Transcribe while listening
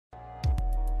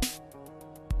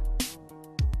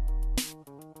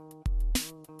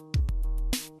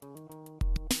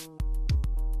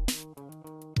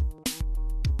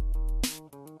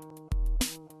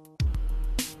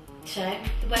So,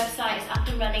 the website is up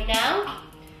and running now.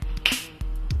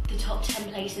 The top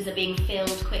 10 places are being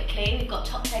filled quickly. We've got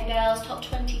top 10 girls, top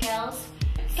 20 girls.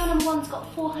 Girl number 1's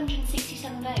got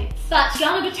 467 votes. But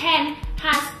girl number 10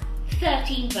 has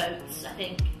 13 votes, I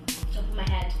think, off the top of my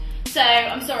head. So,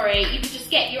 I'm sorry, you could just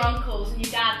get your uncles and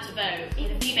your dad to vote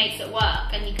with a few mates at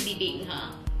work and you could be beating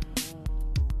her.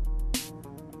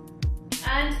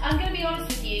 And I'm going to be honest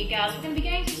with you, girls, we're going to be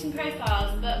going through some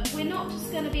profiles, but we're not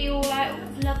just going to be all like, oh,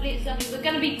 it's lovely, it's lovely. We're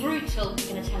going to be brutal. We're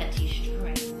going to tell it to you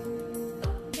straight.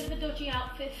 Bit of a dodgy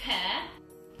outfit there.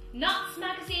 Nuts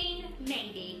magazine,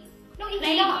 maybe. Not even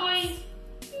Playboy,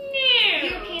 Nuts. no.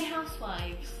 European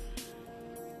Housewives.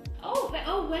 Oh, but,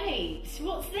 oh wait,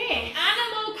 what's this?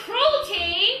 Animal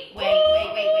cruelty. Wait.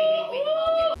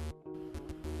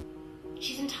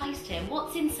 She's enticed him.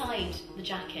 What's inside the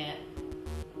jacket?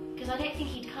 Because I don't think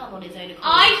he'd come on his own accord.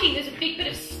 I think there's a big bit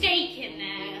of steak in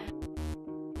there.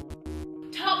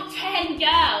 Top 10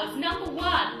 girls. Number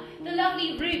 1, the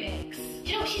lovely Rubik's. Do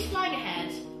you know what she's flying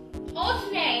ahead?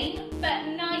 Odd name, but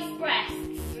nice breasts.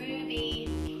 Ruby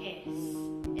Kiss.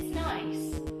 It's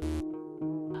nice.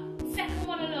 Second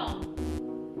one along.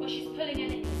 Well, she's pulling her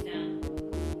nipples down.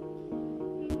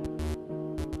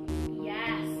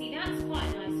 Yeah, see, that's quite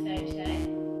a nice photo.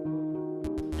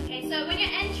 Okay, so when you're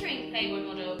entering Playboy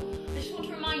Model, I just want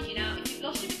to remind you now, if you've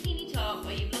lost your bikini top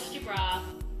or you've lost your bra,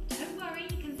 don't worry,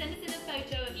 you can send us in a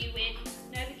photo of you with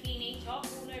no bikini top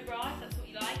or no bra, if that's what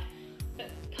you like. But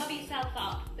cover yourself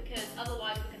up, because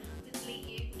otherwise we're going to have to delete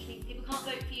you, which means people can't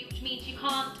vote for you, which means you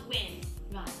can't win.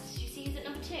 Right, do you see who's at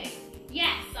number 2?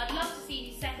 Yes, I'd love to see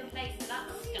you second place for that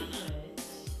stunner.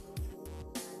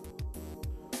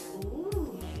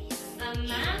 Ooh,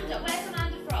 Amanda, where's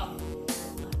Amanda from?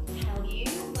 I'll tell you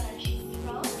where she's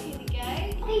from. Here we go.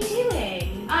 What are they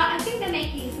doing? I think they're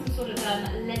making some sort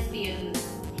of lesbian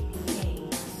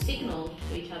signal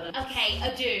to each other. Okay,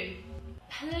 ado.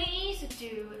 Please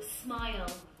do smile.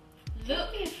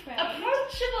 Look Be afraid.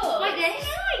 approachable. Like this?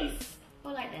 Nice.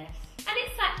 Or like this. And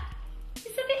it's like,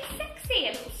 it's a bit sexy,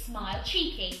 a little smile.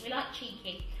 Cheeky, we like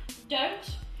cheeky.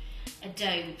 Don't. A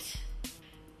don't.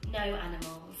 No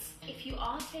animals. If you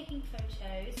are taking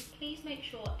photos, please make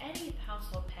sure any of the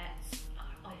household pets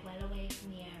are well away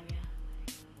from the area.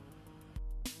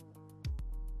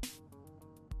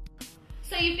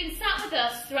 So you've been sat with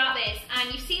us throughout this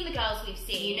and you've seen the girls we've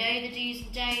seen. You know the do's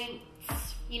and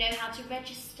don'ts. You know how to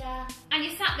register. And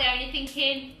you're sat there and you're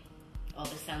thinking, Oh,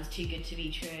 this sounds too good to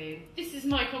be true. this is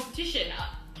my competition.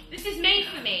 This is made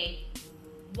for me.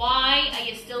 Why are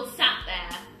you still sat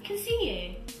there? I can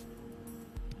see you.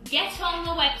 Get on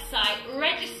the website,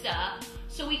 register,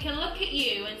 so we can look at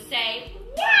you and say,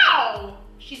 wow,